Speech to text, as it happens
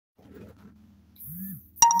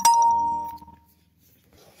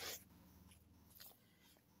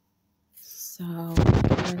So,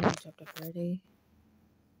 in chapter 30,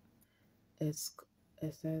 it's,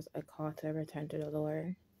 it says a call to return to the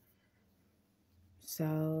Lord.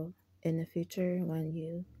 So, in the future, when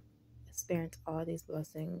you experience all these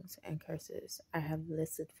blessings and curses I have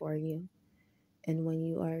listed for you, and when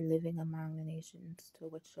you are living among the nations to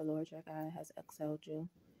which the Lord your God has exiled you,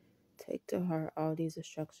 take to heart all these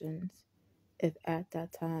instructions. If at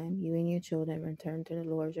that time you and your children return to the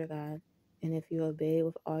Lord your God, and if you obey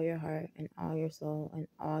with all your heart and all your soul and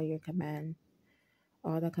all the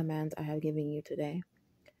commands I have given you today,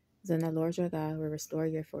 then the Lord your God will restore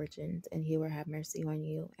your fortunes, and he will have mercy on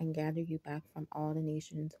you and gather you back from all the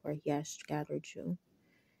nations where he has gathered you.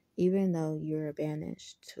 Even though you are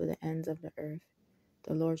banished to the ends of the earth,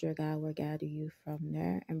 the Lord your God will gather you from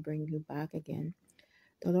there and bring you back again.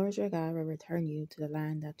 The Lord your God will return you to the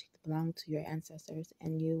land that belonged to your ancestors,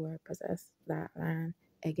 and you will possess that land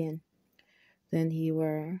again. Then he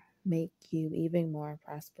will make you even more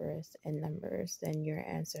prosperous in numbers than your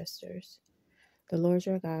ancestors. The Lord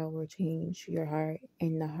your God will change your heart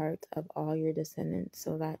and the heart of all your descendants,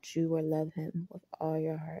 so that you will love him with all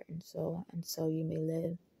your heart and so you may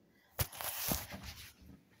live.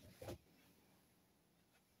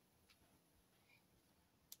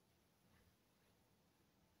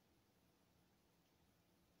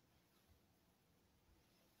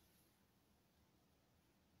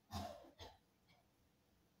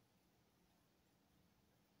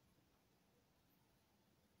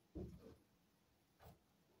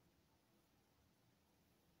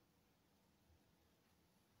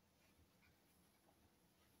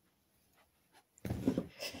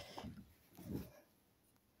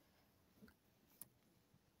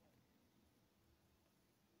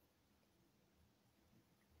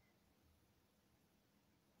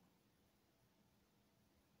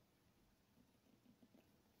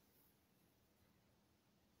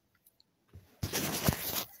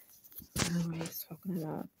 Anyways, talking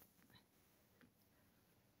about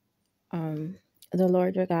the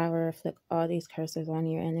Lord your God will inflict all these curses on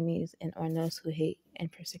your enemies and on those who hate and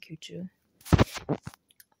persecute you.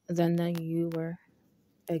 Then you will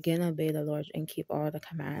again obey the Lord and keep all the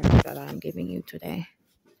commands that I am giving you today.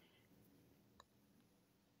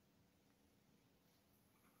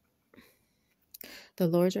 The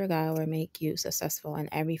Lord your God will make you successful in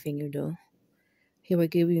everything you do. He will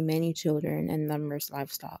give you many children and numerous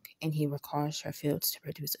livestock, and he will cause your fields to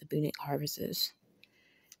produce abundant harvests.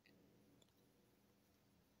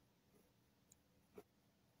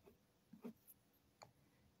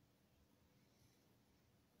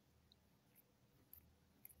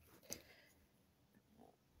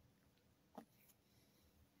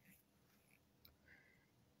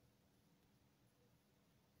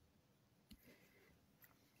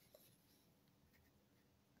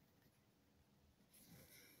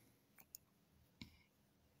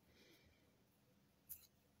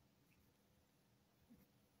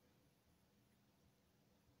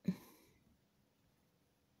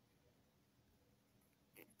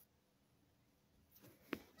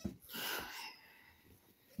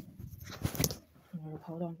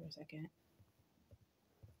 Hold on for a second.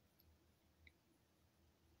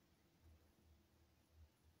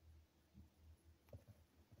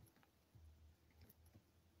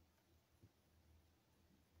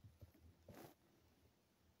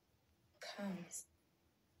 Comes.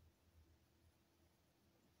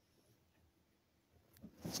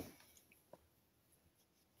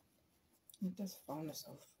 This phone is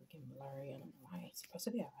so freaking blurry. I don't know why. It's supposed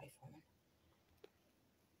to be an iPhone.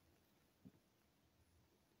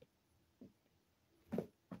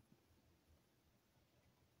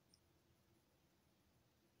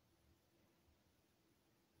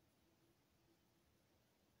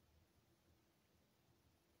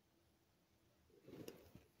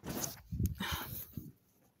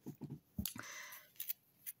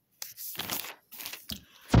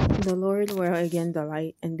 The Lord will again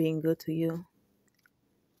delight in being good to you.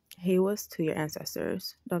 He was to your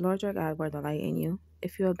ancestors. The Lord your God will delight in you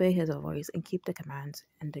if you obey his voice and keep the commands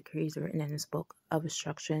and decrees written in his book of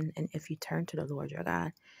instruction, and if you turn to the Lord your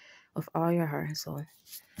God with all your heart and soul.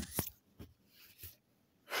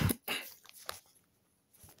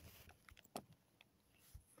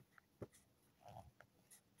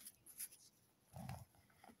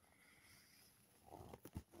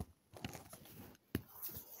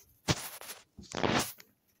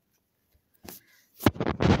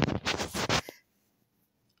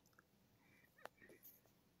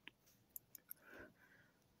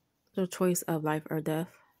 The choice of life or death.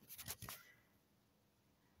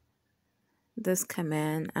 This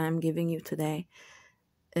command I am giving you today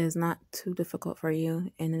is not too difficult for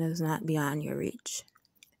you, and it is not beyond your reach.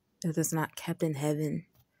 It is not kept in heaven,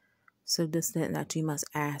 so distant that you must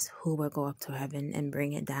ask who will go up to heaven and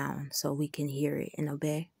bring it down so we can hear it and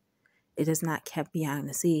obey. It is not kept beyond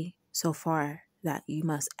the sea, so far that you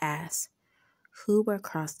must ask who will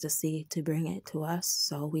cross the sea to bring it to us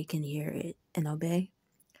so we can hear it and obey.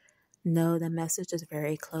 No, the message is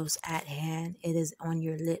very close at hand. It is on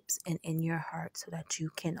your lips and in your heart so that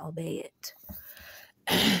you can obey it.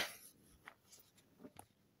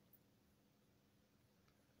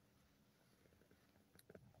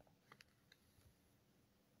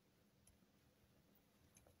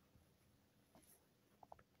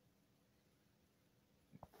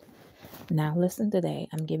 Now listen today.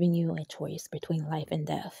 I'm giving you a choice between life and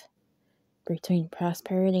death, between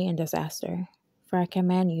prosperity and disaster. For I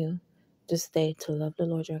command you this day to love the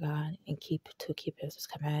Lord your God and keep his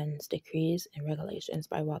commands, decrees, and regulations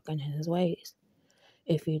by walking in his ways.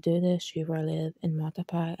 If you do this, you will live and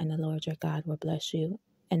multiply, and the Lord your God will bless you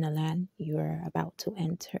in the land you are about to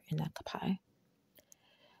enter and occupy.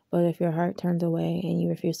 But if your heart turns away and you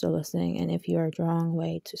refuse to listen, and if you are drawn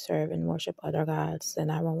away to serve and worship other gods, then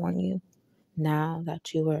I will warn you now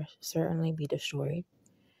that you will certainly be destroyed.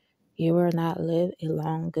 You will not live a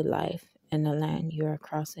long, good life in the land you are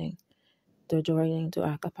crossing the Jordan to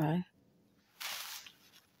occupy.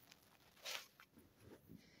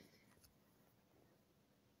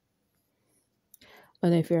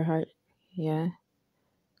 But if your heart, yeah,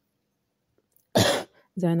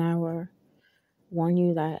 then I will warn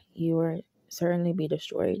you that you will certainly be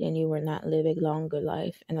destroyed and you will not live a long, good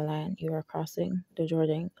life in the land you are crossing the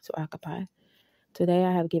Jordan to occupy. Today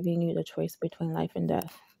I have given you the choice between life and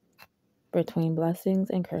death, between blessings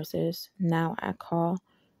and curses. Now I call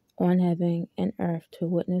on heaven and earth to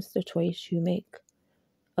witness the choice you make.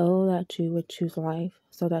 Oh, that you would choose life,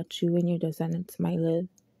 so that you and your descendants might live.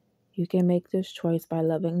 You can make this choice by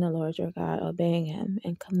loving the Lord your God, obeying him,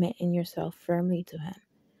 and committing yourself firmly to him.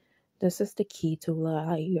 This is the key to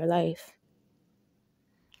your life.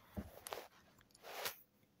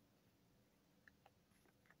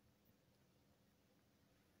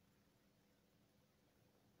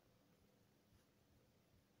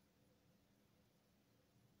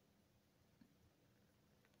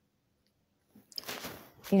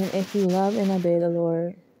 And if you love and obey the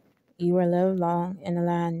Lord, you will live long in the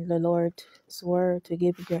land the Lord swore to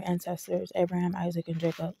give your ancestors, Abraham, Isaac, and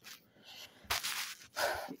Jacob.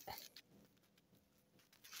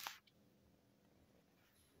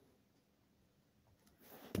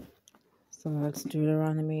 So that's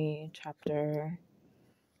Deuteronomy chapter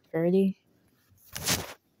 30.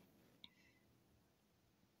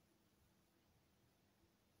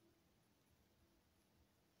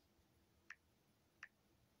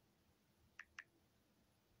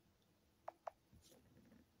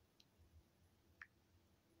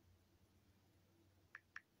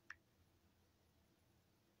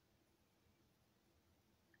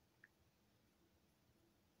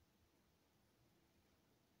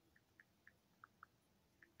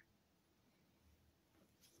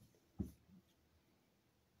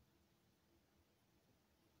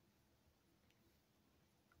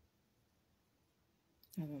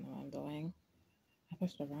 I don't know what I'm doing. I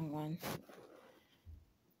pushed the wrong one.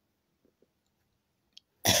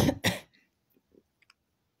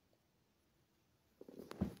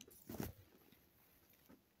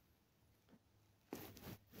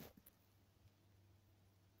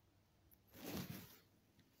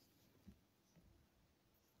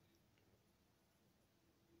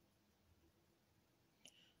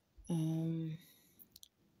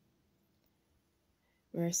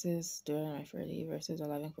 Verses Deuteronomy 30, verses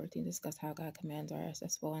 11-14 discuss how God commands are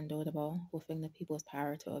accessible and doable within the people's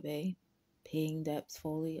power to obey. Paying debts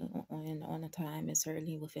fully on a time is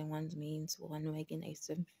certainly within one's means, one making a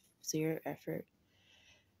sincere effort.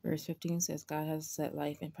 Verse 15 says God has set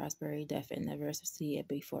life and prosperity, death, and adversity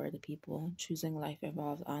before the people. Choosing life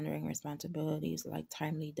involves honoring responsibilities like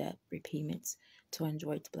timely debt repayments to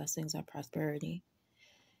enjoy the blessings of prosperity.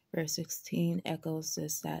 Verse 16 echoes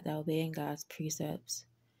this that obeying God's precepts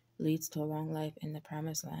leads to a long life in the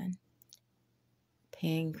promised land.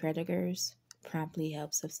 Paying creditors promptly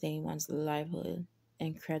helps sustain one's livelihood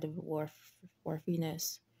and credible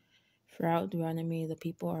worthiness. Throughout Deuteronomy, the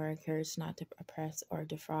people are encouraged not to oppress or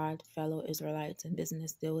defraud fellow Israelites in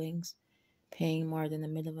business dealings. Paying more than the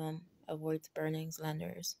minimum avoids burning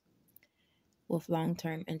lenders with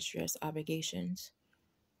long-term interest obligations.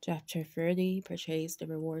 Chapter 30 portrays the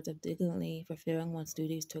rewards of diligently fulfilling one's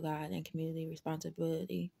duties to God and community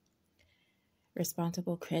responsibility.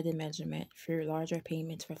 Responsible credit management through larger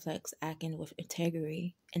payments reflects acting with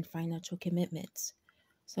integrity and financial commitments.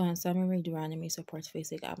 So in summary, Deuteronomy supports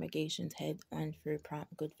basic obligations head on through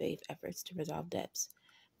prompt good faith efforts to resolve debts.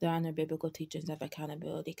 They honor biblical teachings of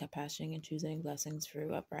accountability, compassion, and choosing blessings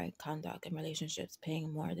through upright conduct and relationships,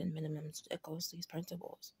 paying more than minimums echoes these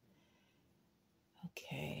principles.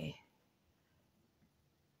 Okay.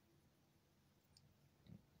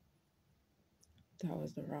 That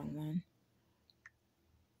was the wrong one.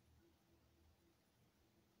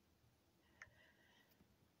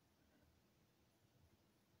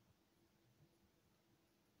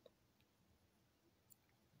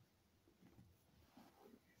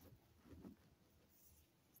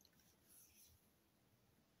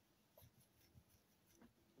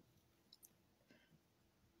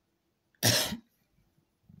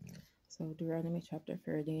 So Deuteronomy chapter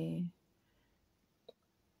 30.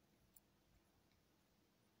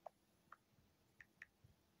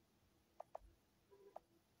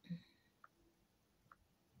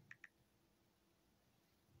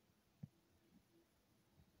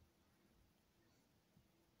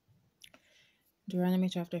 Deuteronomy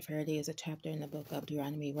chapter 30 is a chapter in the book of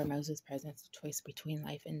Deuteronomy where Moses presents the choice between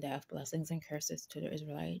life and death, blessings and curses to the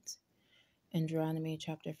Israelites. In Deuteronomy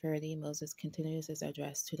chapter 30, Moses continues his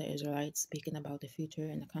address to the Israelites, speaking about the future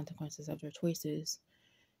and the consequences of their choices.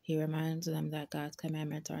 He reminds them that God's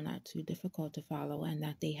commandments are not too difficult to follow and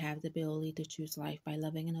that they have the ability to choose life by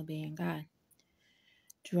loving and obeying God.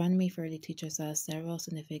 Deuteronomy 30 teaches us several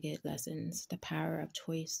significant lessons: the power of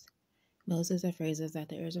choice. Moses phrases that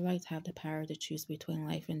the Israelites have the power to choose between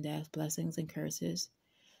life and death, blessings and curses.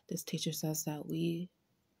 This teaches us that we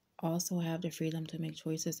also have the freedom to make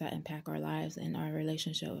choices that impact our lives and our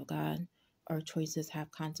relationship with God. Our choices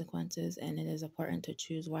have consequences, and it is important to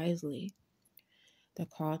choose wisely. The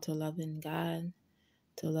call to love in God,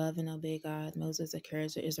 to love and obey God. Moses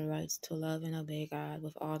encouraged the Israelites to love and obey God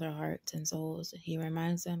with all their hearts and souls. He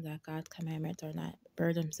reminds them that God's commandments are not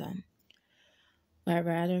burdensome, but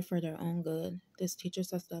rather for their own good. This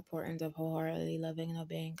teaches us the importance of wholeheartedly loving and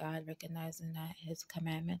obeying God, recognizing that His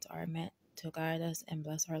commandments are meant to guide us and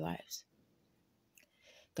bless our lives.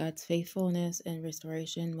 God's faithfulness and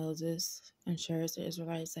restoration. Moses assures the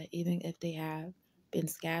Israelites that even if they have been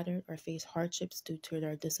scattered or face hardships due to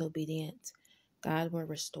their disobedience, God will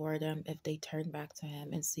restore them if they turn back to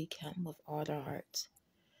Him and seek Him with all their hearts.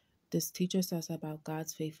 This teaches us about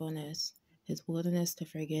God's faithfulness, His willingness to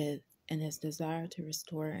forgive, and His desire to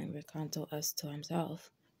restore and reconcile us to Himself.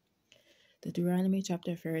 The Deuteronomy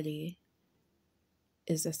chapter 30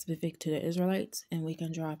 is specific to the Israelites, and we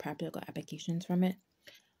can draw practical applications from it.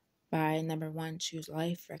 By number 1, choose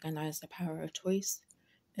life, recognize the power of choice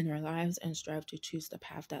in our lives, and strive to choose the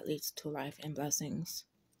path that leads to life and blessings.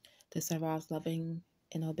 This involves loving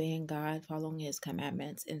and obeying God, following His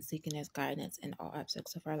commandments, and seeking His guidance in all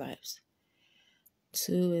aspects of our lives.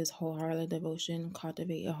 2 is wholehearted devotion.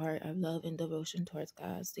 Cultivate a heart of love and devotion towards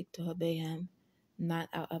God. Seek to obey Him, not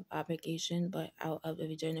out of obligation, but out of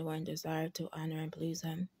a genuine desire to honor and please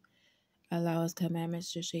Him. Allow His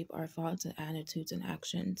commandments to shape our thoughts and attitudes and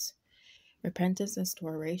actions. Repentance and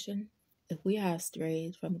restoration. If we have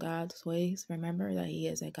strayed from God's ways, remember that He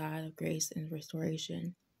is a God of grace and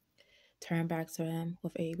restoration. Turn back to Him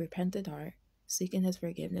with a repentant heart, seeking His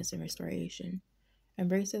forgiveness and restoration.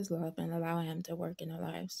 Embrace His love and allow Him to work in our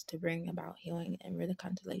lives to bring about healing and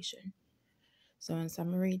reconciliation. So in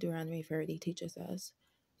summary, Deuteronomy 30 teaches us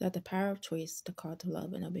that the power of choice, the call to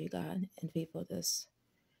love and obey God, and faithfulness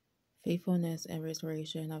and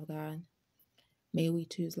restoration of God. May we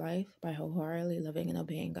choose life by wholeheartedly loving and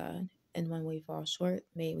obeying God. And when we fall short,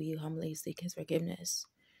 may we humbly seek His forgiveness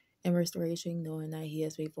and restoration, knowing that He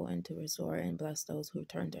is faithful and to restore and bless those who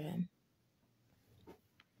turn to Him.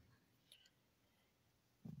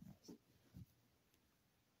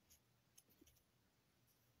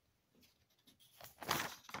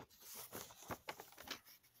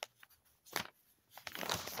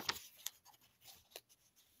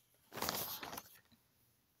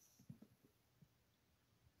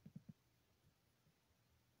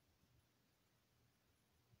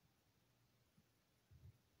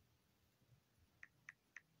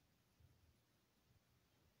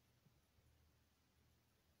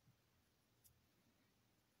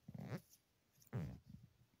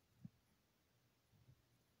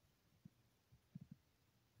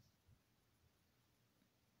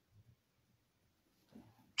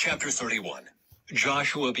 Chapter 31.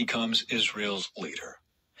 Joshua becomes Israel's leader.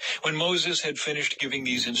 When Moses had finished giving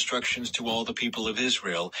these instructions to all the people of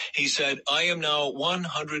Israel, he said, I am now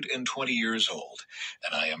 120 years old,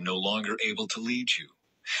 and I am no longer able to lead you.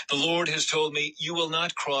 The Lord has told me, you will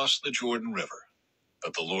not cross the Jordan River.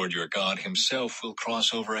 But the Lord your God himself will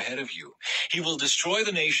cross over ahead of you. He will destroy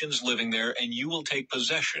the nations living there, and you will take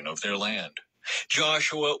possession of their land.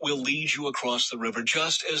 Joshua will lead you across the river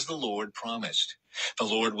just as the Lord promised. The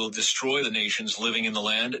Lord will destroy the nations living in the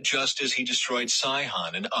land just as he destroyed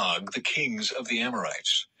Sihon and Og, the kings of the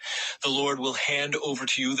Amorites. The Lord will hand over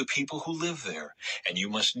to you the people who live there, and you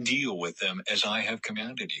must deal with them as I have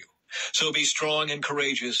commanded you. So be strong and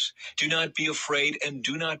courageous. Do not be afraid and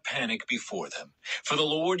do not panic before them. For the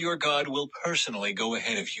Lord your God will personally go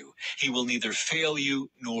ahead of you. He will neither fail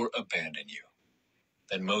you nor abandon you.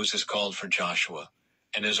 Then Moses called for Joshua,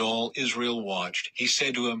 and as all Israel watched, he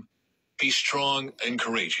said to him, Be strong and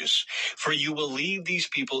courageous, for you will lead these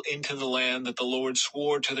people into the land that the Lord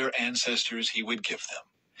swore to their ancestors he would give them.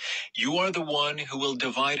 You are the one who will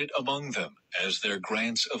divide it among them as their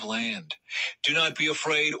grants of land. Do not be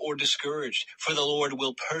afraid or discouraged, for the Lord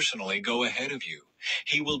will personally go ahead of you.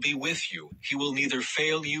 He will be with you. He will neither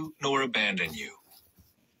fail you nor abandon you.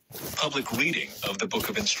 Public reading of the Book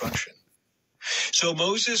of Instruction. So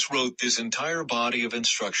Moses wrote this entire body of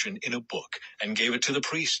instruction in a book and gave it to the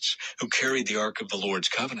priests who carried the Ark of the Lord's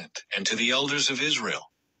covenant and to the elders of Israel.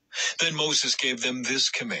 Then Moses gave them this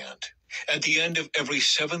command. At the end of every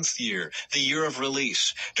 7th year, the year of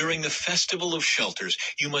release, during the festival of shelters,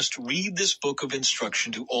 you must read this book of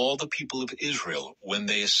instruction to all the people of Israel when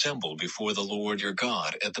they assemble before the Lord your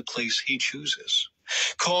God at the place he chooses.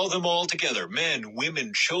 Call them all together, men,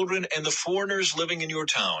 women, children, and the foreigners living in your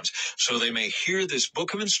towns, so they may hear this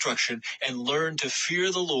book of instruction and learn to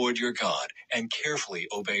fear the Lord your God and carefully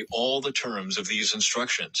obey all the terms of these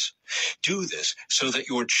instructions. Do this so that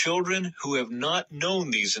your children who have not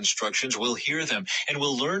known these instructions will hear them and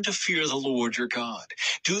will learn to fear the Lord your God.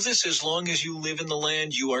 Do this as long as you live in the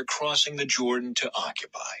land you are crossing the Jordan to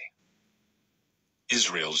occupy.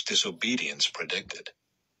 Israel's disobedience predicted.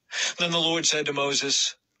 Then the Lord said to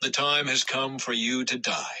Moses, The time has come for you to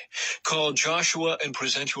die. Call Joshua and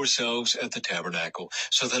present yourselves at the tabernacle,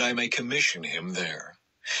 so that I may commission him there.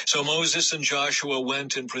 So Moses and Joshua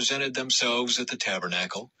went and presented themselves at the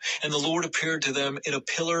tabernacle, and the Lord appeared to them in a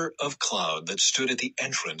pillar of cloud that stood at the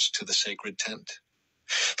entrance to the sacred tent.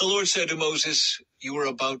 The Lord said to Moses, You are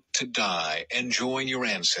about to die and join your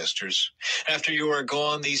ancestors. After you are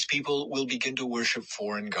gone, these people will begin to worship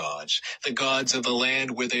foreign gods, the gods of the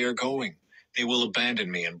land where they are going. They will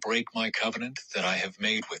abandon me and break my covenant that I have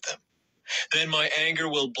made with them. Then my anger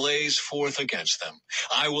will blaze forth against them.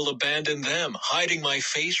 I will abandon them, hiding my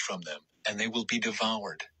face from them, and they will be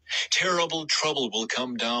devoured. Terrible trouble will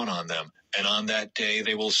come down on them, and on that day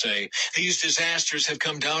they will say, These disasters have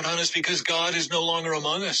come down on us because God is no longer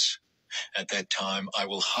among us. At that time I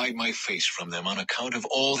will hide my face from them on account of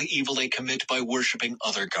all the evil they commit by worshiping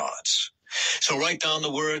other gods. So write down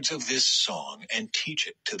the words of this song and teach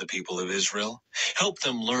it to the people of Israel. Help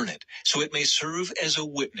them learn it, so it may serve as a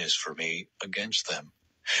witness for me against them.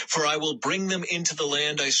 For I will bring them into the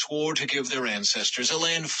land I swore to give their ancestors, a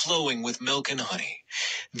land flowing with milk and honey.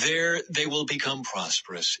 There they will become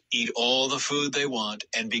prosperous, eat all the food they want,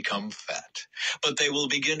 and become fat. But they will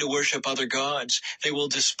begin to worship other gods. They will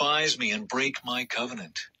despise me and break my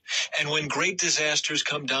covenant. And when great disasters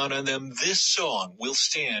come down on them, this song will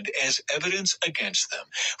stand as evidence against them,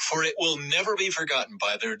 for it will never be forgotten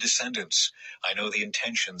by their descendants. I know the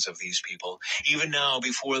intentions of these people, even now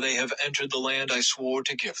before they have entered the land I swore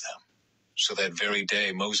to give them. So that very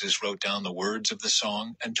day Moses wrote down the words of the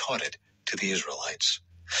song and taught it to the Israelites.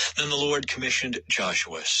 Then the Lord commissioned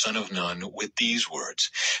Joshua, son of Nun, with these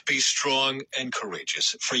words, Be strong and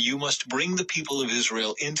courageous, for you must bring the people of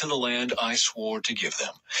Israel into the land I swore to give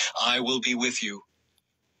them. I will be with you.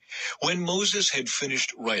 When Moses had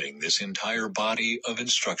finished writing this entire body of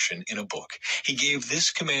instruction in a book, he gave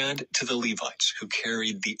this command to the Levites who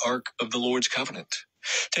carried the Ark of the Lord's covenant.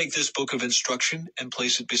 Take this book of instruction and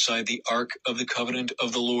place it beside the Ark of the covenant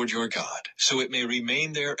of the Lord your God, so it may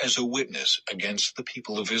remain there as a witness against the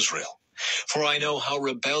people of Israel. For I know how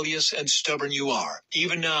rebellious and stubborn you are.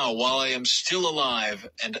 Even now, while I am still alive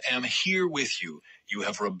and am here with you, you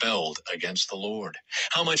have rebelled against the Lord.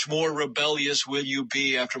 How much more rebellious will you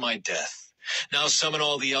be after my death? Now summon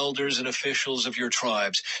all the elders and officials of your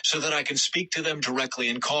tribes, so that I can speak to them directly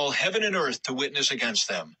and call heaven and earth to witness against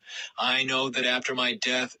them. I know that after my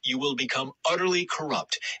death you will become utterly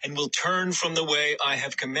corrupt and will turn from the way I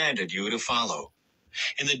have commanded you to follow.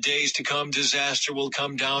 In the days to come, disaster will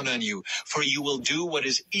come down on you, for you will do what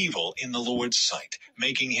is evil in the Lord's sight,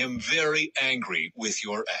 making him very angry with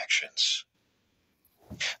your actions.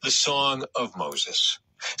 The Song of Moses.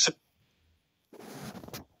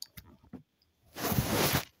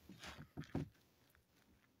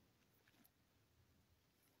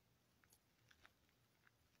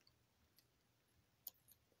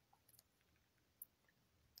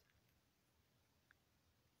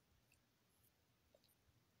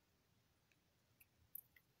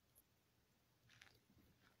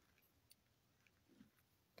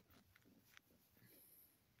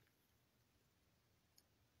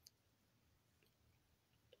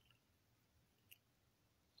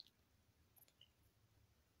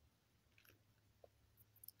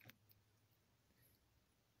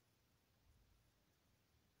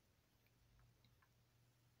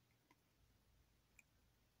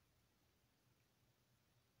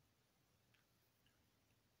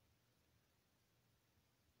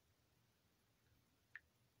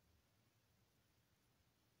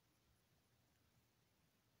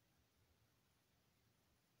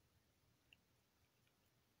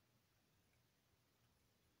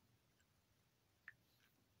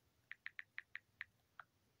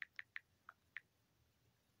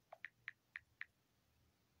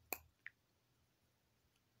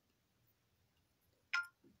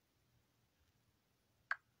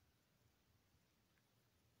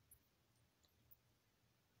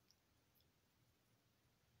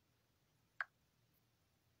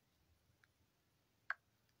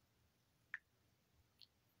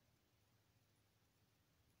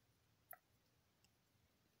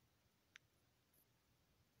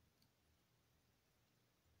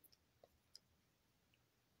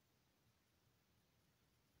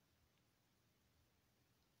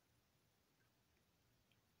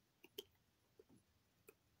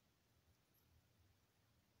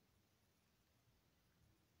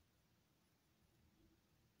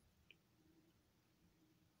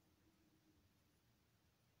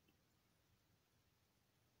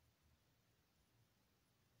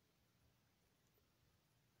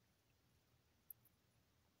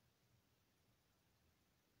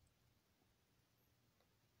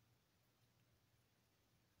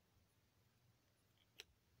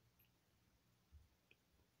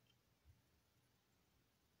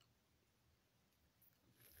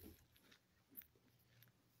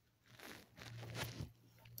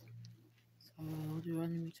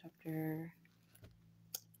 Deuteronomy chapter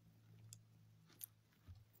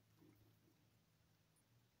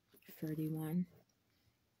 31.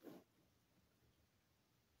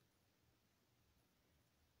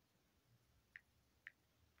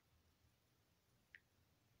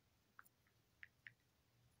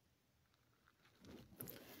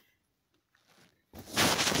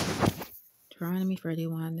 Deuteronomy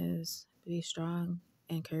 31 is, be strong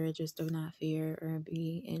and courageous, do not fear or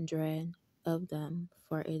be in dread of them,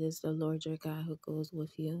 for it is the Lord your God who goes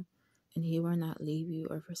with you, and he will not leave you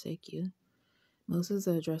or forsake you. Moses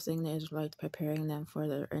is addressing the Israelites, preparing them for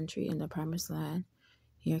their entry in the promised land.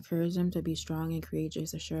 He encouraged them to be strong and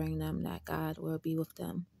courageous, assuring them that God will be with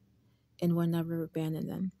them and will never abandon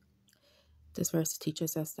them. This verse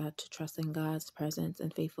teaches us that to trust in God's presence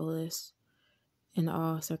and faithfulness in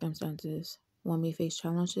all circumstances. When we face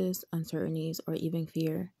challenges, uncertainties, or even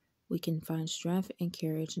fear, we can find strength and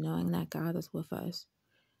courage knowing that God is with us.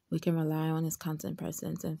 We can rely on his constant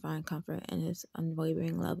presence and find comfort in his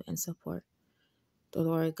unwavering love and support. The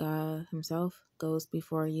Lord God himself goes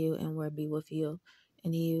before you and will be with you,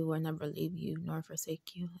 and he will never leave you nor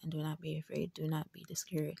forsake you. And do not be afraid, do not be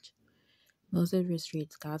discouraged. Moses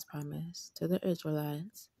reiterates God's promise to the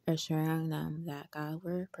Israelites, assuring them that God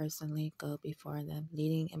will personally go before them,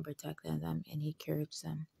 leading and protecting them, and he encouraged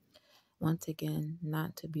them once again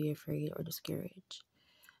not to be afraid or discouraged.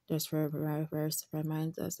 This verse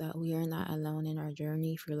reminds us that we are not alone in our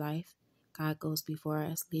journey through life. God goes before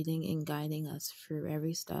us, leading and guiding us through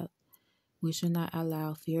every step. We should not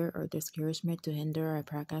allow fear or discouragement to hinder our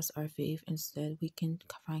progress or faith. Instead, we can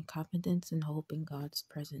find confidence and hope in God's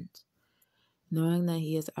presence, knowing that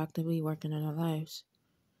he is actively working in our lives.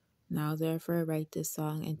 Now therefore write this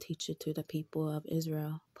song and teach it to the people of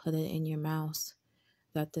Israel. Put it in your mouths,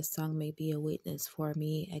 that this song may be a witness for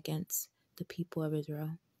me against the people of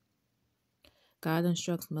Israel. God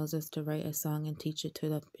instructs Moses to write a song and teach it to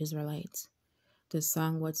the Israelites. This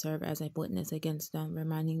song would serve as a witness against them,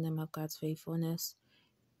 reminding them of God's faithfulness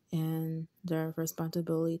and their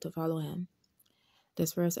responsibility to follow him.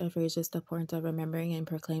 This verse affirms the importance of remembering and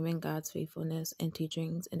proclaiming God's faithfulness and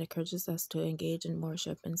teachings, and encourages us to engage in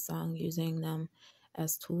worship and song, using them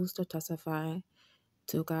as tools to testify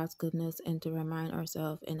to God's goodness and to remind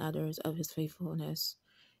ourselves and others of his faithfulness.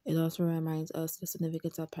 It also reminds us the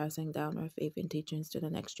significance of passing down our faith and teachings to the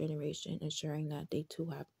next generation, ensuring that they too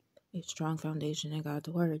have a strong foundation in God's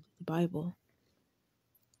Word, the Bible.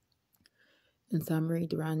 In summary,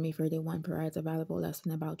 Deuteronomy 31 provides a valuable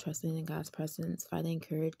lesson about trusting in God's presence, finding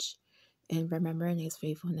courage, and remembering his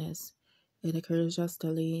faithfulness. It encourages us to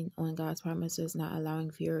lean on God's promises, not allowing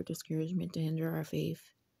fear or discouragement to hinder our faith.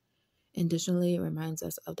 Additionally, it reminds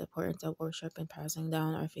us of the importance of worship and passing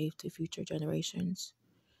down our faith to future generations.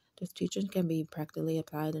 This teaching can be practically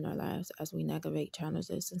applied in our lives as we navigate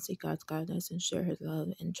challenges and seek God's guidance and share his love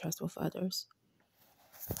and trust with others.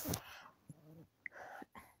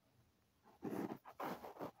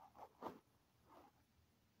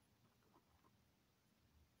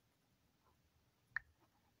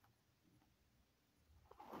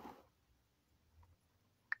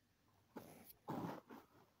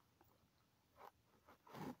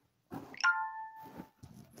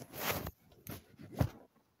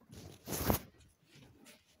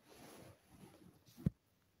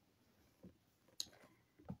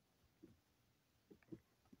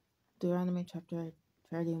 Deuteronomy chapter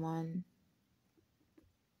 31,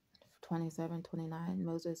 27-29.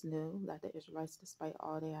 Moses knew that the Israelites, despite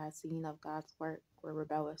all they had seen of God's work, were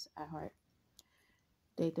rebellious at heart.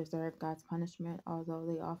 They deserved God's punishment, although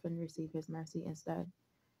they often receive his mercy instead.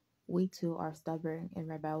 We too are stubborn and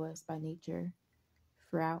rebellious by nature.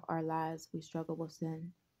 Throughout our lives, we struggle with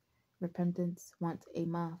sin. Repentance once a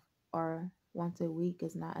month or once a week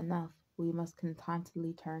is not enough. We must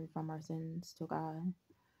constantly turn from our sins to God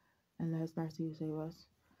and let his mercy save us.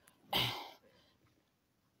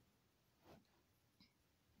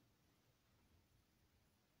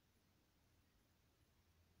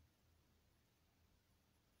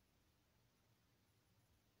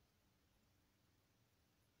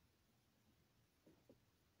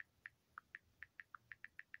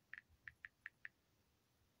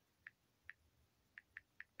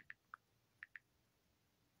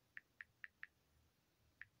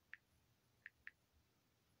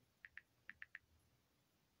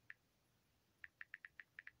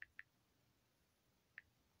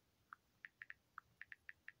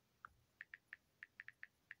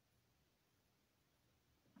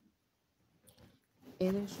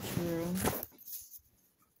 It is true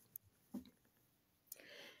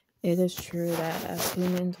It is true that as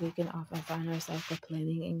humans we can often find ourselves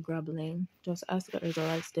complaining and grumbling, just as the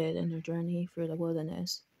Israelites did in their journey through the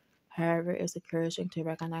wilderness. However, it's encouraging to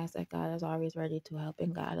recognize that God is always ready to help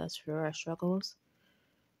and guide us through our struggles.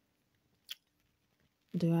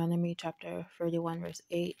 Deuteronomy chapter 31 verse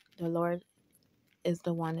 8, the Lord is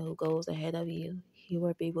the one who goes ahead of you. He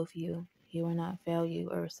will be with you. He will not fail you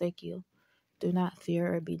or forsake you. Do not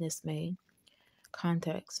fear or be dismayed.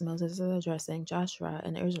 Context: Moses is addressing Joshua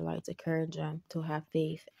and the Israelites, encouraging them to have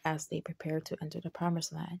faith as they prepare to enter the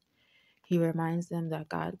promised land. He reminds them that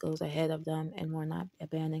God goes ahead of them and will not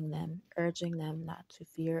abandon them, urging them not to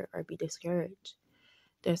fear or be discouraged.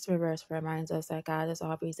 This verse reminds us that God is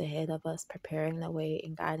always ahead of us, preparing the way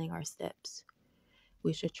and guiding our steps.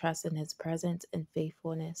 We should trust in His presence and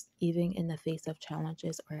faithfulness, even in the face of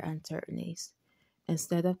challenges or uncertainties.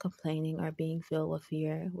 Instead of complaining or being filled with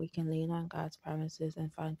fear, we can lean on God's promises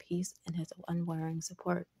and find peace in His unwavering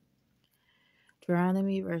support.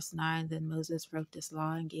 Deuteronomy verse 9, then Moses wrote this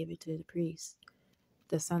law and gave it to the priests,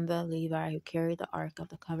 the sons of Levi, who carried the ark of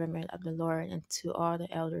the covenant of the Lord, and to all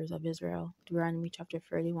the elders of Israel. Deuteronomy chapter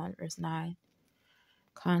 31 verse 9.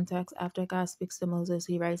 Context: after God speaks to Moses,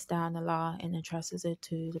 he writes down the law and entrusts it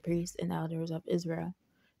to the priests and elders of Israel,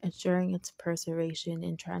 ensuring its preservation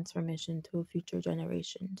and transmission to future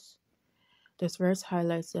generations. This verse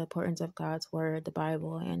highlights the importance of God's Word, the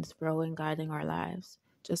Bible, and its role in guiding our lives.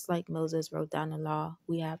 Just like Moses wrote down the law,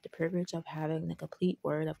 we have the privilege of having the complete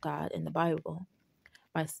Word of God in the Bible.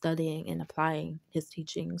 By studying and applying His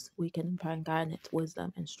teachings, we can find guidance,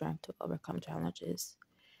 wisdom, and strength to overcome challenges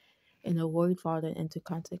and avoid falling into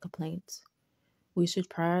constant complaints. We should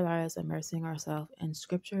prioritize immersing ourselves in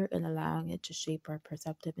Scripture and allowing it to shape our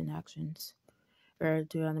perceptive and actions.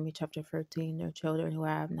 Deuteronomy chapter 13, their children who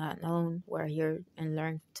have not known will hear and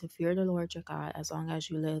learn to fear the Lord your God as long as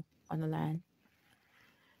you live on the land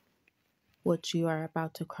which you are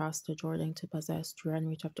about to cross the Jordan to possess.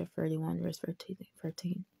 Deuteronomy chapter 31, verse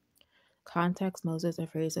 13. Context: Moses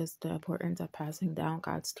phrases the importance of passing down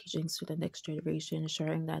God's teachings to the next generation,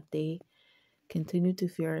 ensuring that they continue to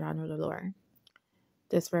fear and honor the Lord.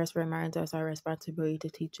 This verse reminds us our responsibility to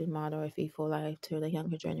teach and model a faithful life to the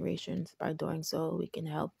younger generations. By doing so, we can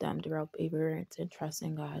help them develop perseverance and trust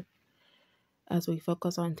in God. As we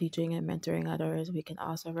focus on teaching and mentoring others, we can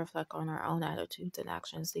also reflect on our own attitudes and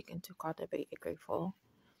actions, seeking to cultivate a grateful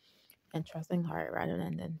and trusting heart rather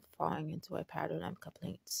than falling into a pattern of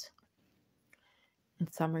complaints. In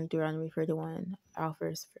summary, Deuteronomy 31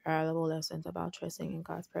 offers valuable lessons about trusting in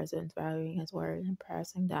God's presence, valuing His Word, and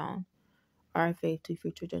passing down our faith to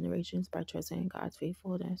future generations by trusting in God's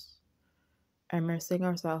faithfulness. Immersing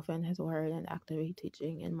ourselves in His Word and actively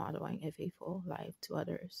teaching and modeling a faithful life to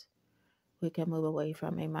others, we can move away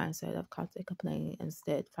from a mindset of constant complaining and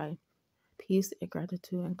instead find peace and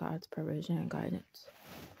gratitude in God's provision and guidance.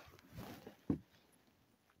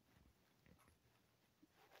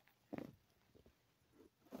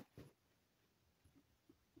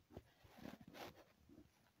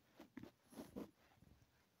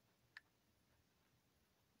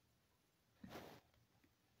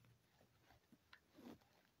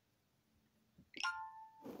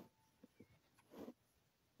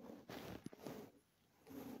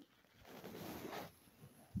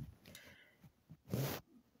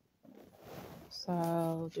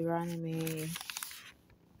 So, Deuteronomy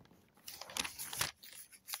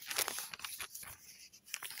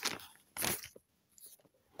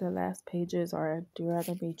the last pages are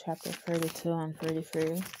Deuteronomy chapter 32 and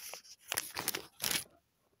 33.